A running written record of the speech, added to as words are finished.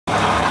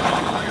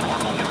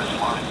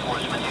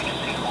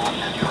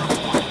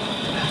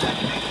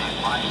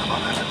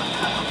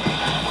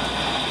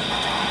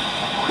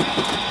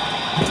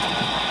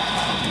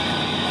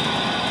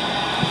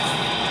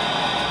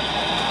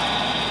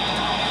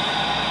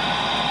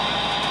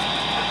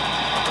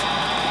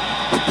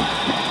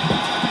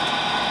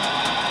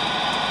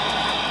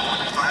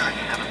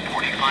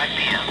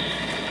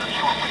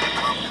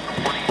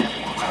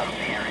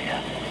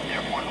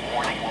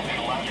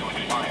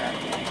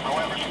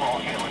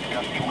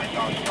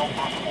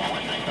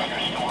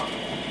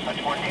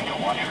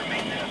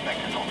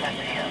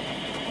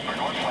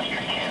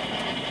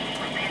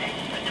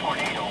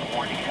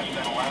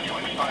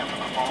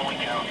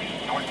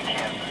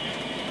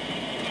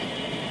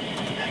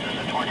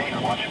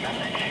tornado watch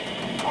message.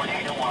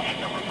 Tornado watch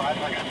number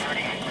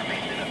 538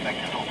 remains in effect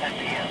until 10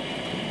 p.m.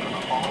 for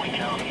the following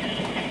counties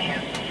in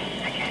Kansas,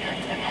 Decatur,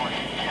 and North,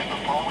 and the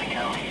following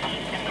counties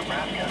in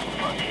Nebraska,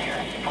 Frontier,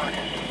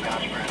 Furnace,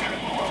 Gosper, and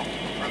Trimolo.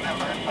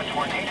 Remember, a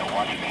tornado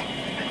watch means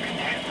that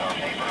conditions are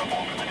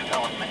favorable for the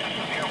development of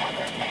severe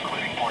weather,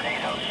 including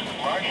tornadoes,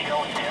 large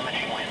hail and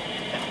damaging winds,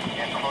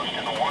 and close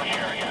to the watch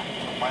area.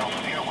 While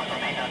severe weather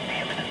may not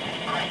be imminent,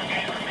 persons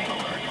should remain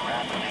alert for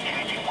rapidly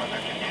changing weather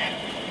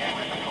conditions and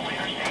listen to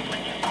later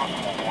statements and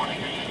possible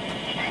warnings.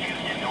 Stay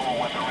tuned to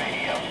NOAA Weather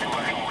Radio,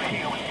 commercial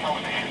radio and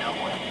television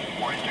outlets,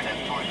 or internet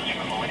sources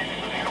for the latest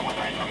severe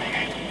weather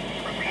information.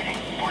 Repeating,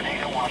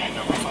 tornado watch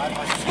number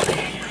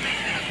 538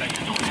 remains in effect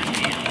until 10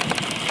 p.m.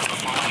 for the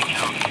following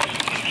counties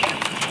in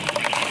Kansas,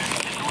 Decatur,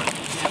 and North,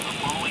 and the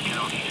following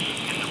counties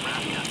in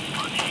Nebraska,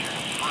 Frontier,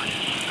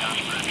 Furnace,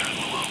 Gosper, and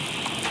Trimolo.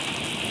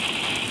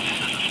 This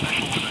is a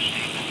special weather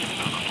statement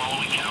for the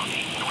following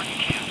county,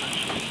 Northern Kansas.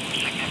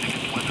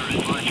 Significant weather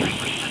advisory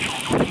for central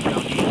Northern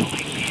County until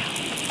 8 p.m.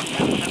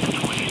 At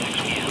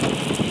 7:26 p.m.,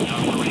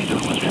 Doppler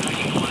radar was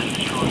tracking a line of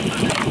strong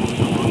thunderstorms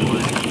along the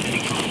line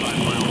extending from 5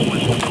 miles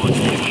west of north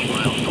to 50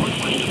 miles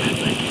northwest of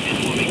Edmond and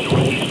moving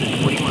northeast at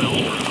 20 miles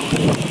per hour.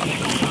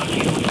 Nichols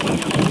County with wind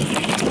gusts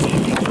exceeding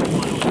 55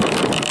 miles per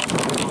hour.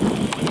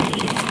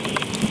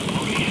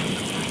 Locations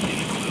affected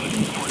include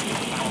North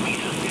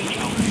Almeda and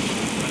Calgary.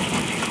 A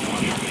tornado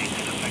watch remains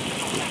in effect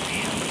until 10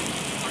 p.m.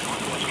 for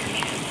northwestern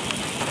Kansas.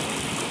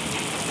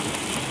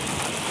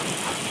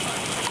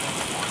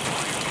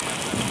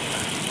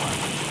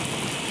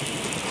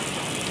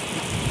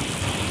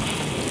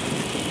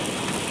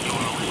 You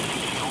are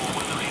listening to NOAA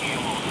Weather Radio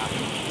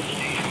Monaco,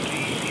 station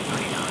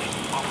KAC-39,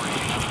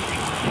 operating on the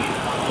frequency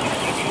of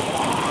 162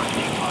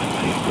 broadcasting 5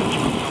 megahertz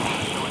from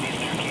southern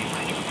Faircane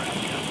Range,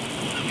 Nebraska.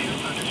 Severe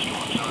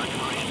thunderstorms are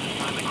occurring at this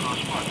time across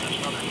parts of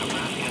southern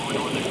Nebraska and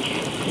northern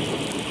Kansas.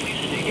 Please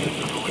stay tuned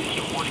for the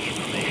latest warning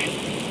information.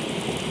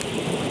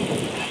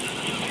 This is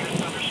a severe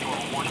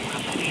thunderstorm warning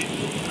message.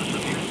 The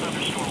severe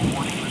thunderstorm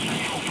warning for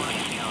central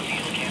Furnace County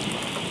is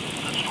canceled.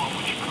 The storm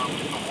which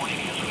prompted the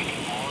warning has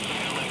weakened all of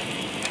their limits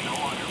and no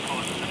longer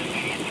poses an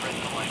immediate threat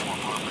to life or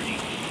property.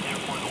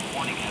 Therefore, the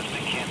warning has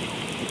been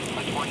canceled.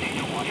 A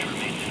tornado watch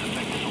remains in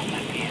effect until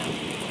 10 p.m.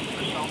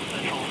 for south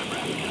central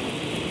Nebraska.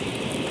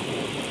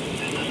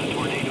 This is a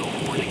tornado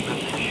warning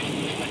message.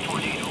 A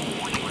tornado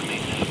warning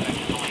remains in effect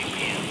until 8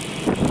 p.m.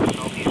 for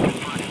southeastern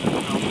Furnace and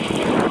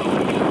southwestern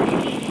Hollinger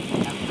counties.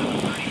 At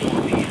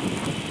 7:34 p.m.,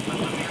 a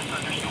severe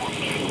thunderstorm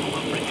capable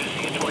of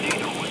producing a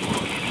tornado was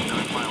located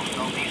 9 miles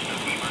southeast of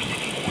Beaver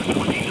City or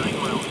 29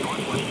 miles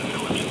northwest of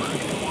Phillipsburg,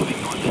 moving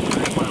north at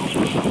 30 miles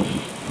per hour.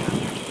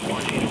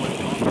 Tornado is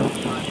moving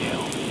inside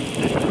hail.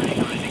 This is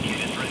radar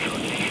indicated threat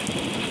rotation.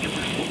 If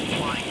persistent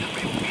flying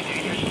debris will be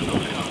dangerous to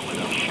those caught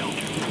without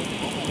shelter.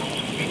 Mobile homes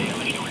will be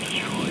damaged or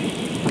destroyed.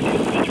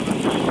 Damage to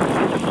roofs,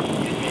 windows,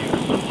 interior,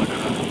 solar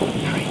trucks,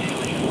 train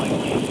damage is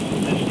likely.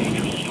 This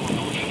dangerous storm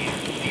will be near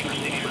Beaver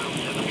City around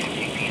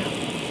 7:50 p.m.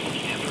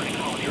 Stamford and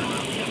Hollinger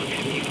around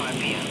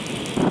 7:55 p.m.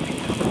 Moving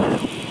down the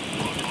hill.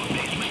 Flow to a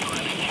basement or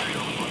an interior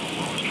room on the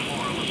lowest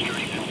floor of a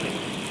sturdy building.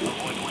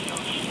 Avoid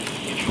windows.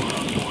 If you are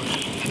outdoors,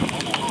 in a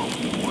mobile home,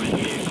 or in a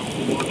vehicle,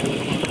 walk to the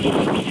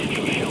closest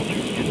substantial shelter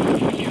and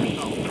protect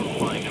yourself from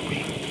flying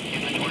debris.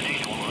 If a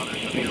tornado or other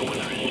severe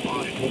weather is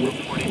spotted,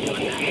 report it to the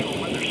National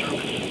Weather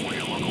Service or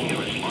your local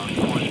U.S. law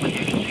enforcement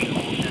agency who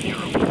will send your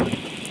report.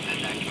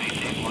 This act may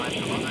save lives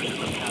of others in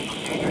the path of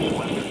dangerous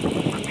weather.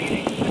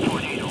 Repeating, the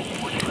tornado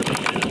warning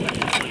remains in effect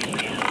until 8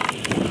 p.m.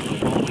 for the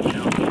following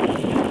counties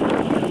in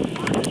Nebraska,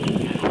 Furnace,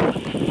 and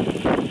Holland.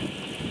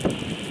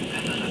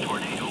 This is a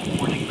tornado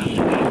warning message.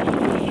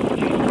 The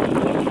tornado warning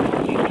for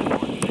northeastern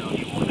Northern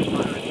County will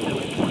expire at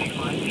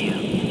 7:45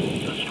 p.m.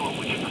 The storm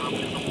which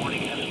prompted the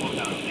warning has moved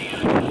out of the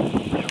area.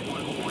 Therefore,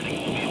 the warning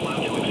will be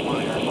allowed to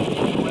expire.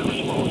 However,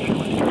 small hail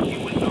and heavy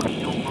winds are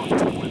still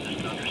possible with this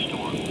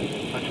thunderstorm.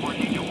 A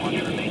tornado watch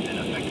remains in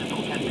effect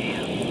until 10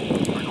 p.m.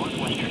 for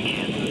northwestern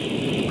Kansas.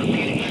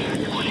 Repeating,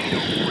 tornado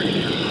warning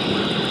has been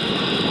allowed to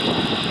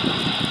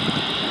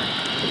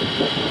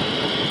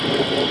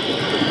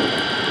expire.